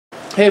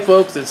Hey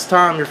folks, it's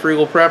Tom, your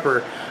Frugal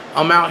Prepper.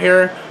 I'm out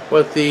here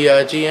with the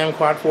GM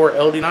Quad 4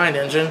 LD9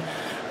 engine.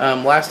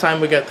 Last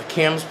time we got the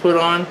cams put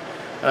on,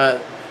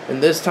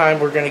 and this time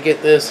we're going to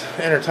get this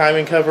inner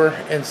timing cover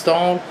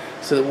installed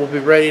so that we'll be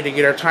ready to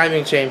get our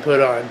timing chain put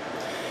on.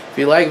 If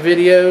you like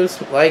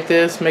videos like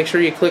this, make sure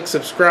you click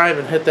subscribe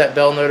and hit that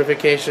bell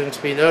notification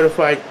to be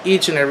notified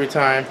each and every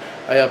time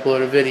I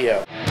upload a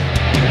video.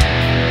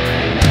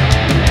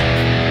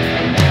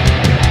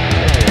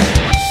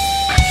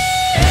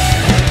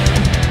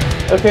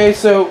 Okay,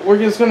 so we're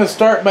just going to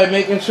start by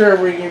making sure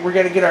we're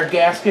going to get our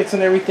gaskets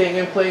and everything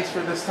in place for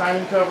this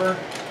timing cover.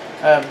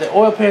 The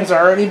oil pan's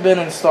already been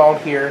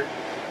installed here,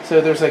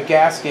 so there's a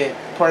gasket,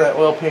 part of that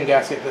oil pan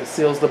gasket that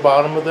seals the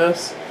bottom of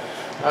this,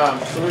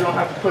 so we don't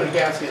have to put a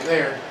gasket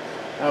there.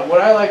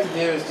 What I like to do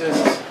is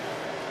just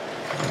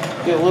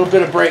get a little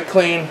bit of brake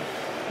clean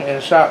and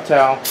a shop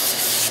towel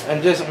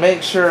and just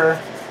make sure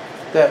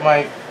that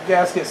my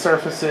gasket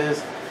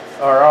surfaces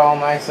are all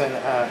nice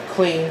and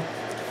clean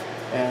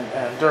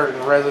and dirt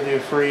and residue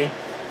free.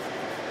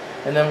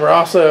 And then we're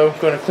also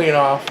going to clean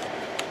off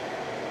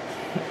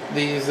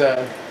these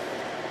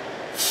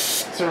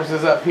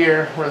surfaces up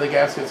here where the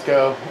gaskets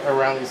go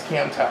around these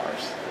cam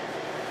towers.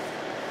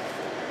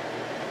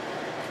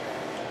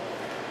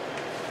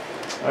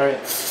 Alright,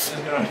 just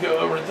going to go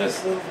over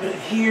this little bit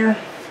here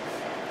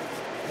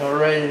and we're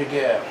ready to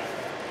go.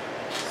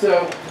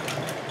 So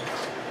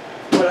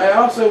what I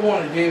also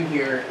want to do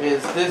here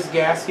is this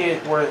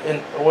gasket where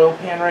an oil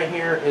pan right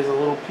here is a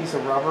little piece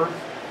of rubber,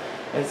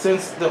 and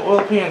since the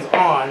oil pan's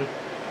on,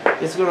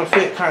 it's going to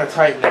fit kind of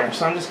tight in there.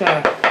 So I'm just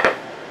going to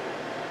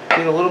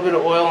get a little bit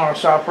of oil on a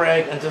shop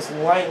rag and just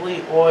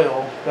lightly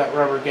oil that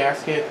rubber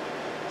gasket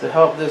to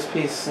help this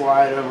piece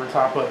slide over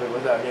top of it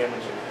without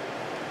damaging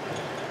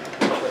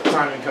it. Let the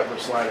timing cover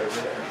slide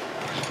over there.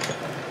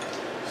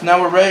 So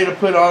now we're ready to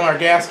put on our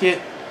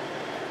gasket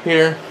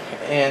here,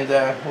 and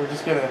we're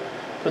just going to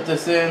put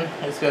this in.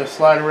 It's going to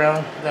slide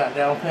around that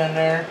dowel pin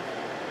there,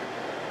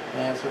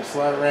 and it's going to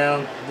slide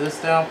around this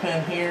dowel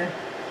pin here.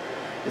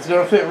 It's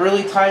going to fit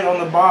really tight on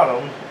the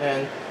bottom,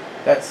 and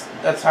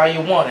that's how you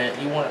want it.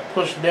 You want it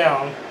pushed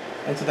down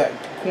into that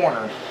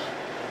corner.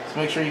 So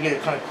make sure you get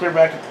it kind of clear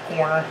back at the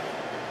corner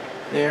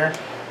there.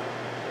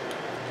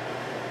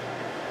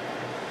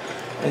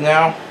 And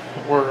now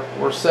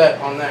we're set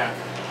on that.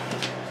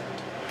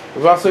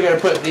 We've also got to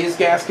put these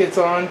gaskets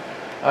on.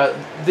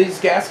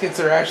 These gaskets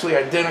are actually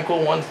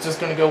identical. One's just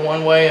going to go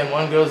one way and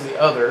one goes the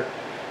other.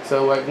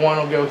 So like one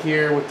will go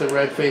here with the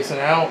red facing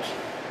out,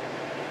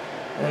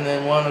 and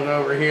then one will go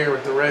over here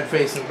with the red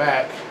facing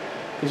back,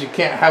 because you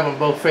can't have them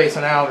both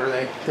facing out or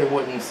they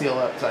wouldn't seal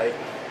up tight.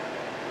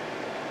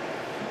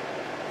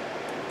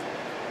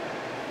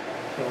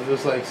 So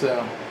just like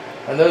so.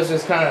 And those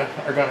just kind of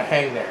are going to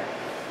hang there.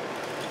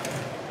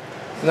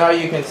 So now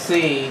you can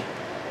see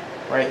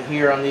right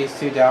here on these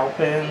two dowel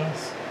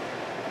pins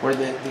where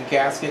the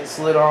gasket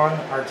slid on,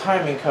 our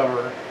timing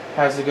cover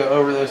has to go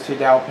over those two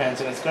dowel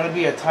pins, and it's going to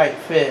be a tight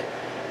fit.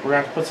 We're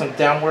going to have to put some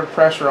downward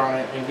pressure on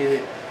it and get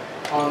it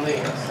on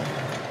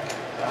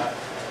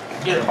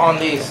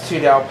these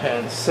two dowel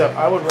pins. So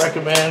I would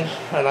recommend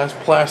a nice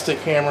plastic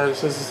hammer.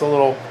 This is a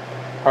little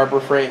Harbor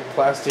Freight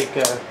plastic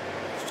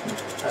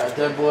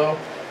dead blow,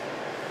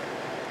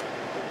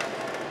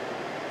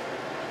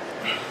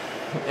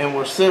 and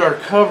we'll sit our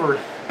cover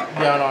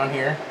down on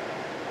here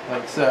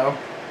like so.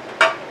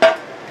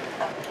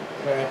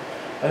 Okay.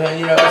 And then,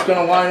 you know, it's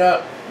going to line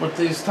up with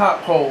these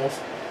top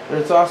holes, but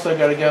it's also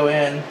got to go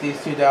in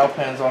these two dowel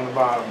pins on the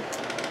bottom.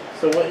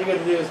 So what you're going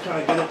to do is kind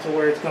of get it to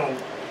where it's going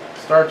to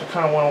start to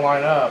kind of want to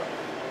line up.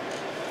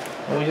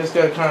 And we just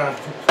got to kind of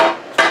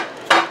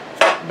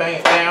bang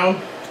it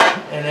down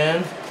and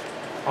in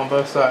on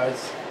both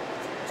sides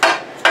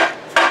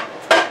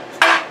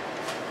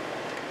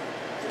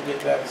to get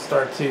that to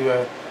start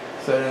to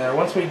set in there.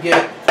 Once we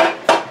get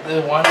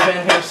the one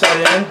pin here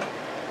set in,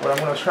 what I'm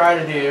going to try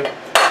to do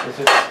is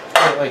just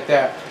put it like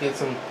that, get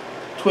some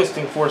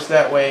twisting force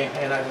that way,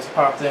 and I just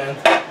popped in.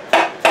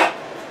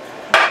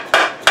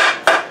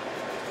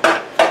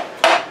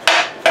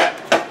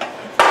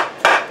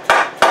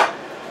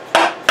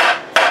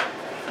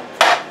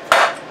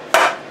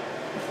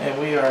 And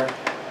we are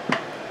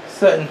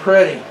set and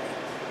pretty.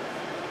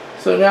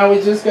 So now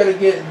we just got to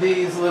get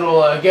these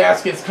little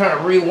gaskets kind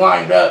of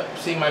re-lined up.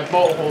 See, my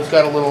bolt hole's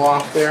got a little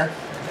off there.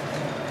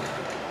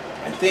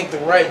 I think the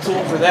right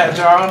tool for that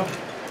job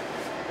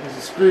is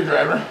a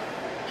screwdriver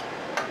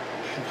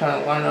and kind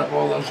of line up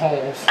all them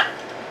holes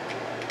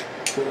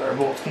so that our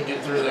bolts can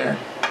get through there.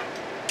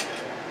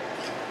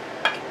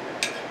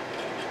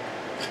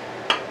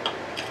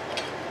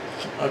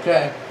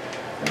 Okay,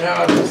 and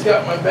now I've just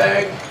got my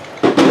bag.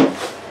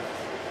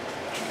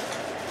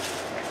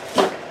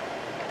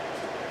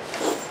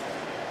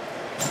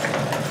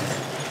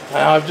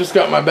 Now I've just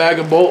got my bag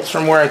of bolts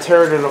from where I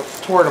tore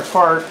it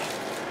apart.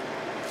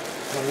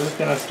 I'm just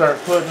going to start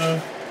putting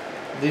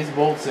these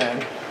bolts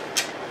in.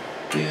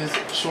 These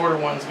shorter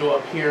ones go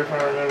up here if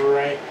I remember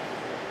right.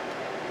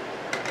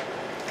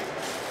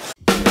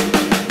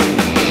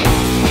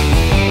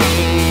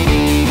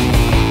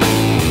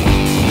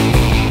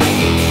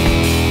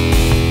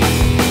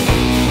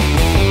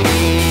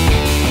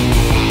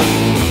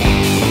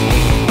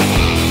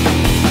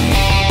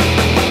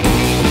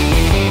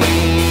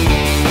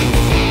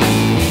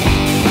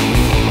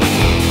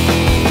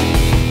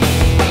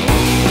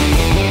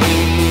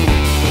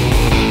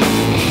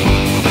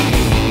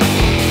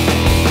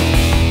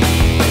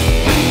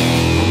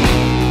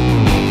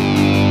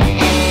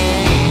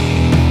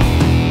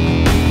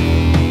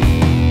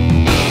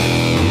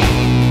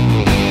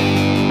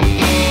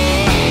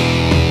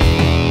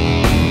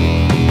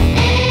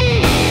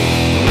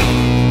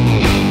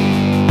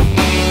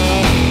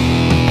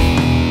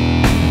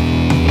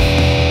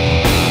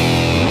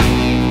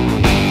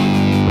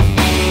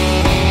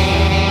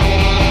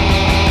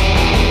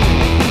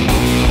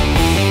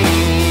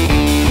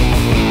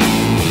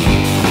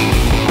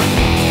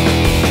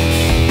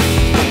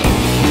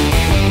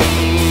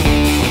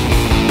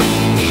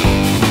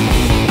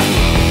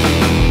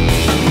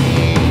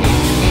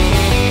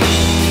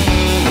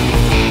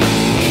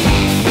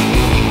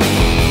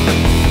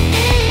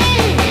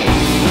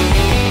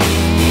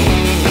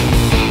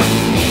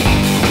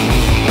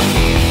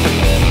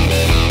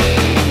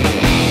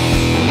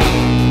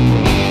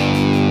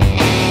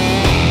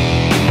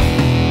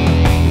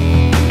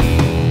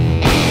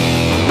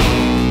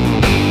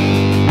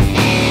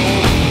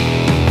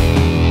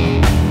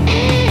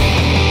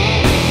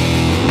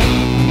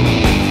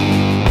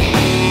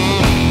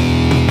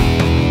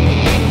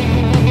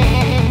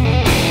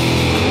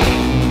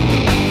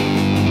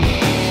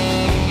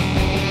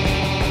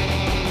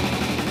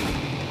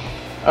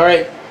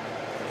 Alright,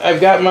 I've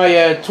got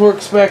my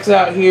torque specs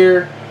out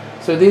here.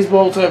 So these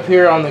bolts up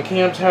here on the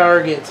cam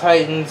tower get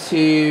tightened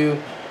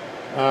to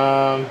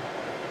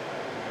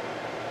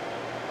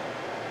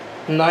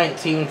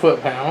 19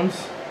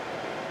 foot-pounds.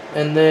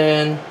 And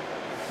then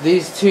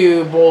these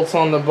two bolts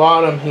on the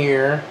bottom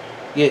here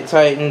get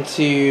tightened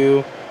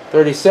to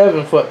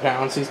 37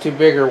 foot-pounds, these two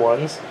bigger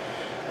ones.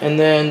 And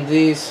then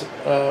these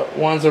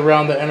ones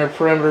around the inner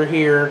perimeter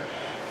here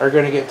are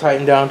going to get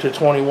tightened down to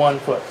 21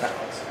 foot-pounds.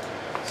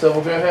 So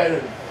we'll go ahead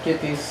and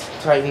get these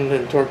tightened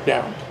and torqued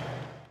down.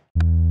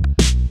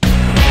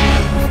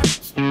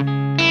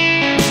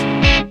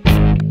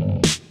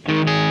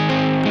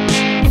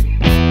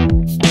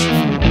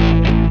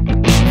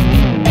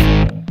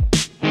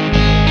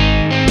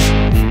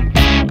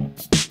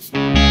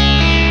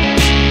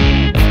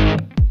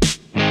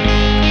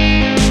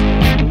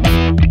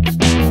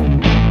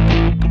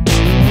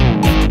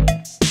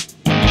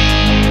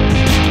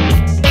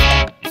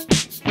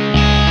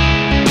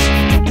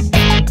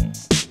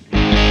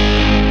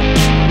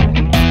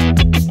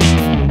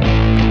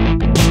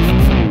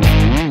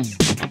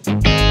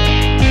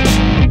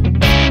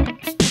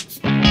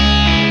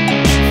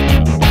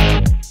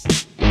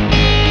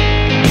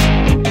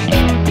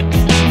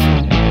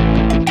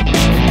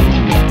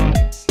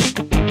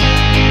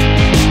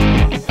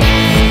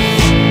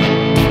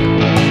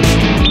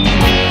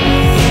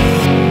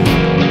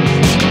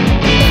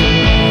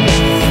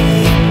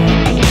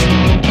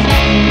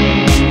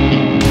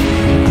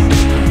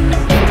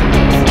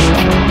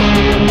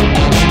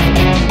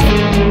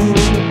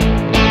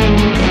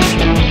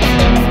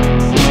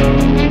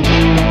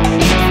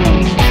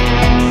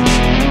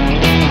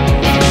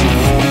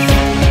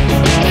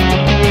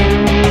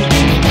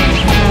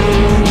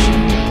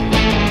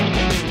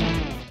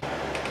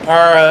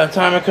 Our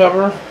timing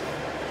cover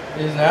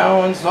is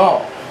now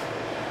installed.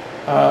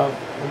 We're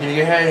going to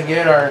go ahead and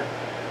get our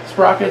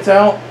sprockets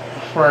out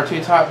for our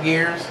two top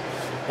gears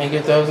and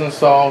get those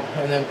installed,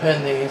 and then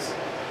pin these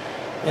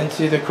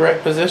into the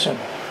correct position.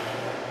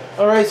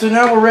 Alright, so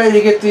now we're ready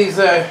to get these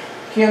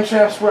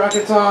camshaft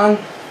sprockets on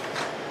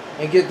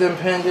and get them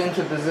pinned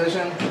into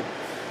position.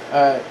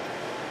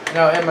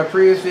 Now in my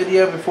previous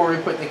video, before we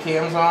put the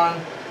cams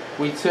on,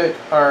 we took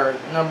our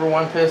number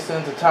one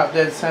piston to top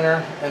dead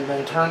center and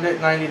then turned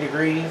it 90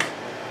 degrees.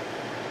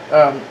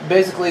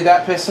 Basically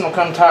that piston will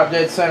come top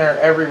dead center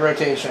every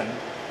rotation.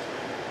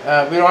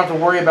 We don't have to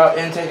worry about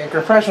intake and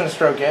compression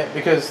stroke yet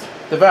because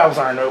the valves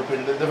aren't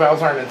open. The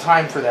valves aren't in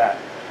time for that.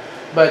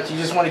 But you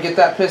just want to get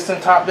that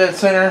piston top dead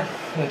center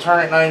and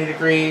turn it 90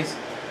 degrees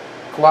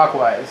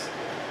clockwise.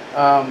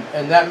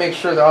 And that makes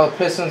sure that all the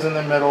pistons in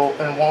the middle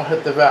and won't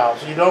hit the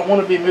valves. You don't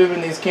want to be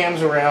moving these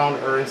cams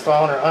around or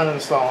installing or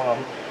uninstalling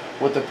them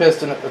with the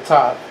piston at the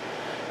top,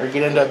 or you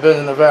can end up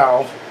bending the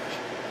valve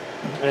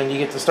and you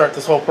get to start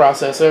this whole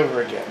process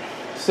over again.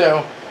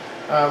 So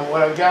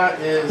what I've got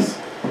is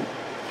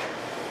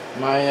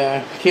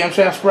my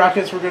camshaft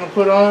sprockets we're going to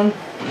put on,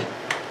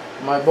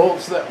 my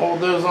bolts that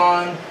hold those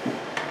on.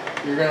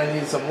 You're going to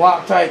need some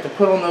Loctite to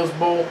put on those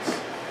bolts,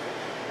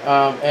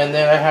 and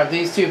then I have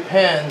these two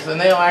pins,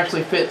 and they'll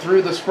actually fit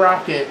through the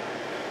sprocket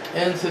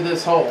into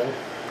this hole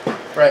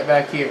right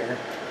back here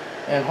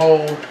and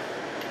hold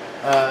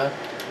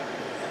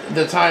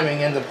the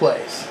timing into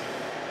place.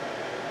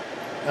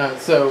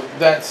 So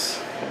that's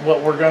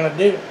what we're going to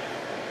do.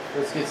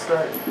 Let's get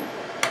started.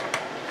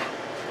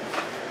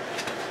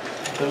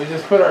 So we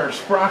just put our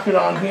sprocket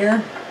on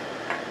here,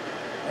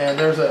 and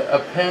there's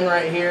a pin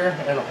right here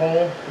and a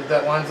hole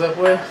that lines up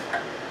with,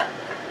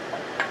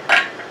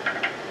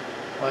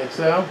 like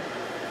so.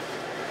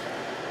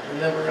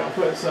 And then we're going to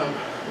put some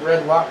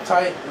red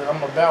Loctite that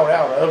I'm about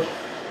out of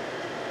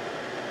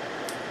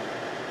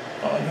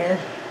on here.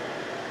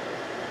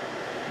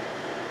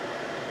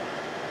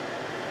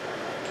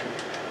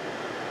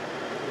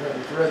 Go ahead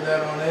and thread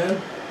that on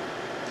in.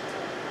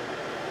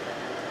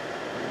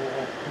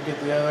 We'll get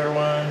the other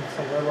one,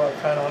 some red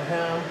Loctite on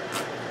him.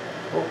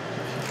 Oh.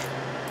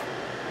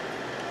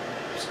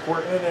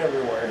 Squirting it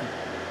everywhere.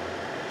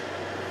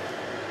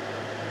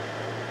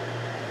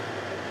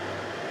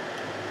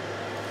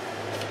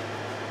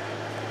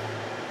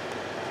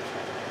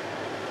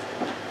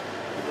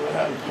 Go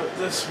ahead and put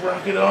this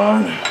sprocket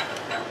on.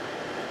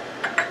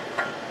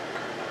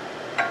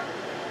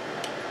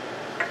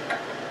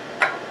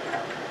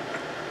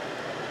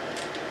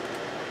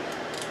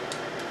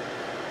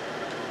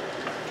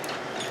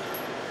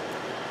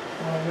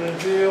 What I'm going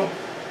to do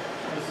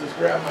is just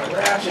grab my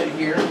ratchet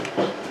here,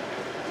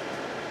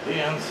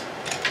 and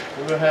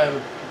we'll go ahead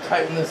and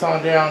tighten this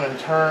on down and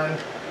turn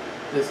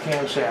this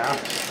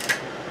camshaft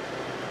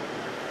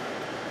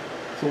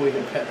so we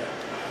can pin it.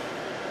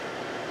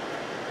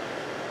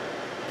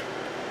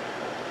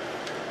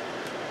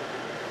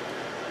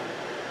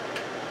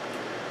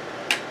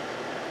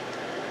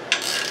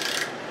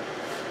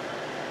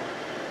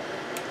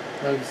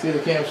 Now you can see the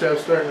camshaft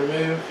starting to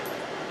move.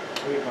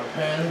 I'll get my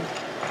pen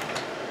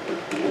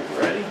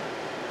ready.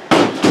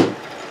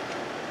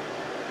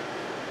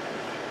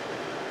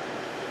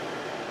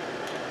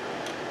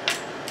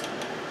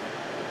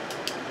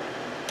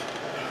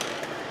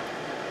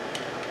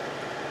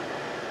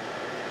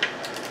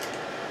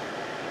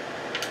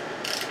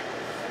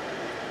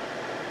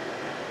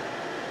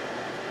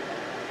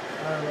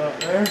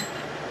 there.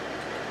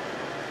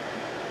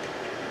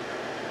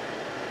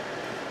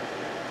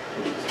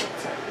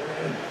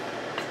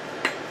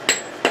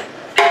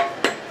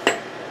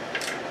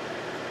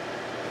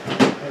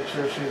 Make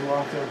sure she's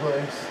locked in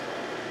place.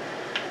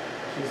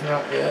 She's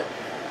not yet.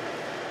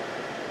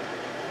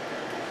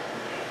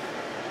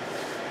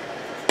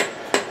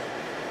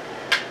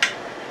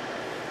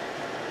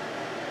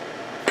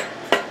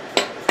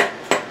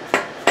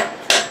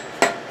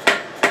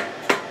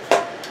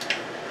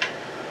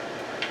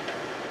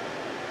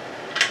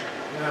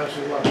 Now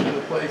she's locked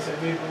into place, I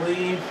do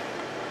believe.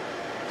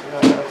 So now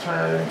I'm going to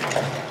turn,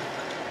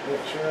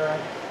 make sure.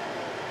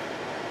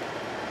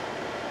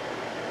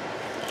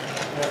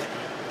 Yep.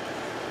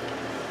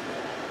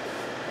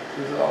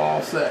 This is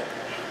all set.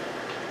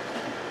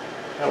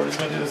 Now we're just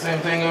going to do the same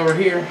thing over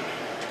here.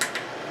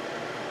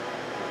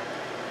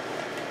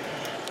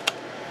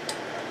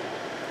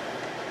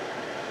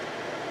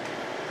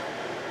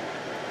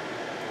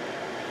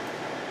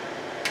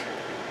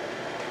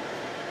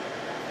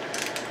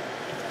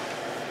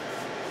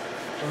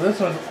 So this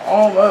one's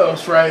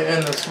almost right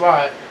in the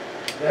spot.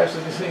 It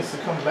actually just needs to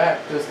come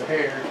back just a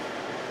hair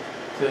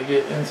to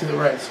get into the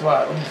right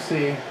spot. Let me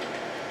see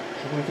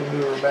if we can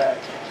move her back.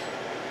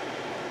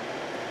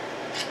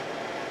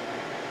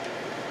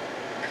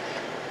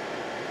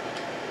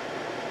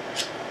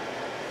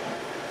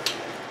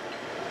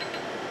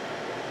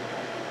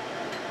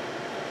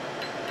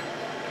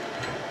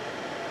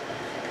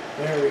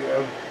 There we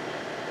go.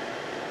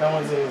 That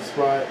one's in the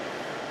spot.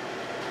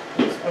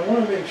 I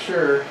want to make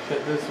sure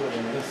that this one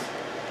is.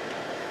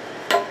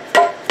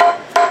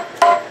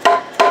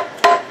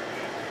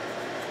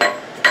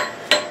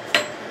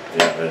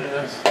 Yeah, it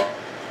is.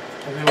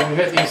 And when we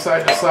hit these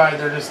side to side,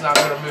 they're just not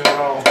going to move at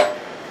all.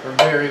 They're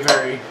very,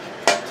 very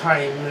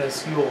tiny,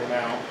 minuscule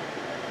now.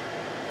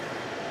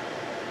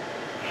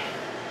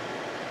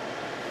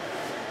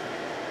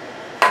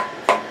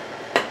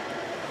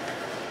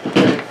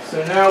 Okay,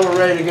 so now we're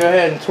ready to go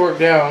ahead and torque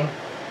down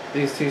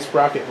these two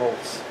sprocket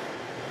bolts.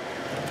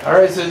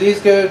 Alright, so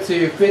these go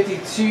to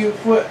 52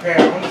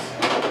 foot-pounds.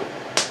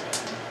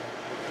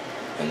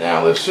 And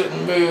now this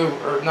shouldn't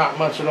move, or not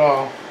much at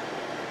all.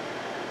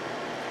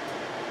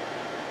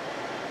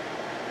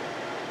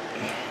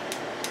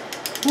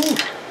 Whew.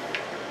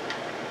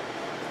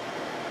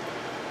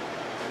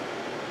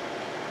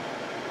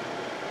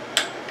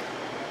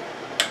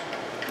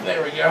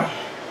 There we go.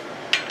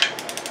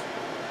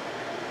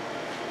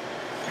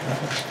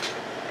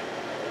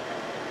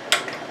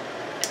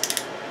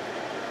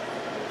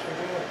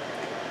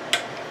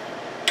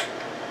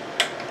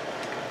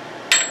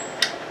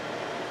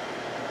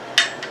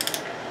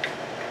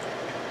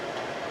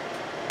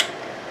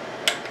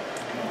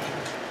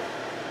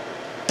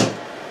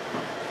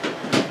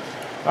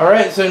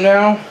 Alright, so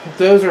now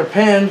those are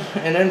pinned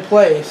and in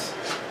place.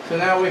 So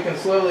now we can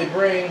slowly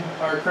bring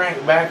our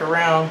crank back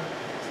around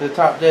to the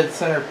top dead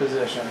center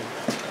position.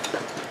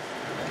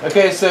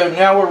 Okay, so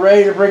now we're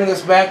ready to bring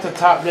this back to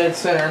top dead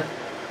center.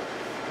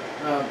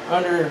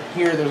 Under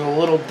here there's a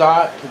little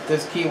dot that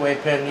this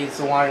keyway pin needs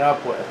to line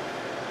up with.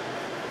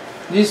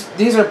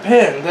 These are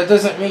pinned. That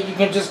doesn't mean you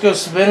can just go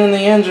spinning the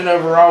engine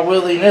over all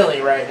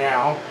willy-nilly right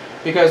now,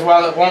 because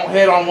while it won't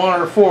hit on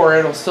 1 or 4,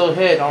 it'll still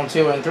hit on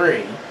 2 and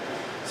 3.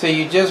 So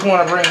you just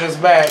want to bring this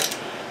back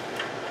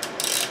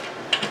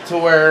to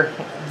where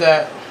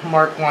that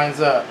mark lines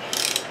up.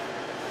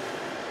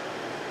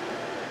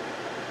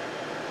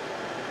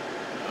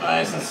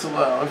 Nice and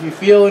slow. If you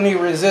feel any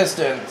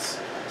resistance,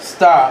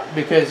 stop,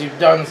 because you've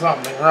done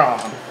something wrong.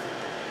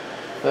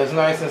 So it's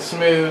nice and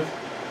smooth.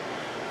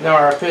 Now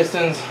our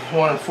pistons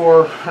 1 and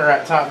 4 are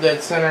at top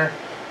dead center,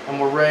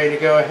 and we're ready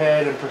to go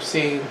ahead and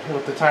proceed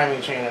with the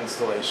timing chain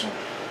installation.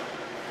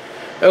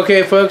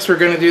 Okay folks, we're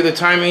going to do the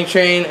timing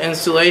chain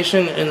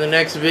installation in the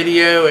next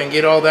video and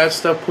get all that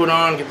stuff put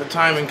on, get the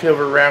timing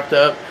cover wrapped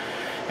up.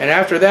 And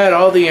after that,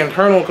 all the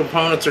internal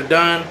components are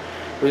done.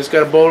 We just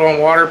got to bolt on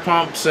water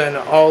pumps and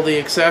all the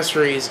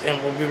accessories, and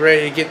we'll be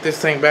ready to get this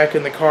thing back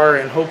in the car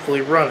and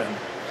hopefully running.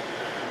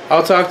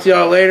 I'll talk to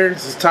y'all later.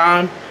 This is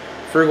Tom,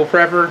 Frugal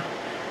Prepper.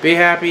 Be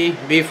happy,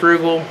 be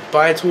frugal,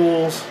 buy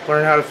tools,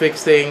 learn how to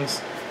fix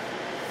things.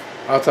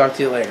 I'll talk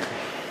to you later.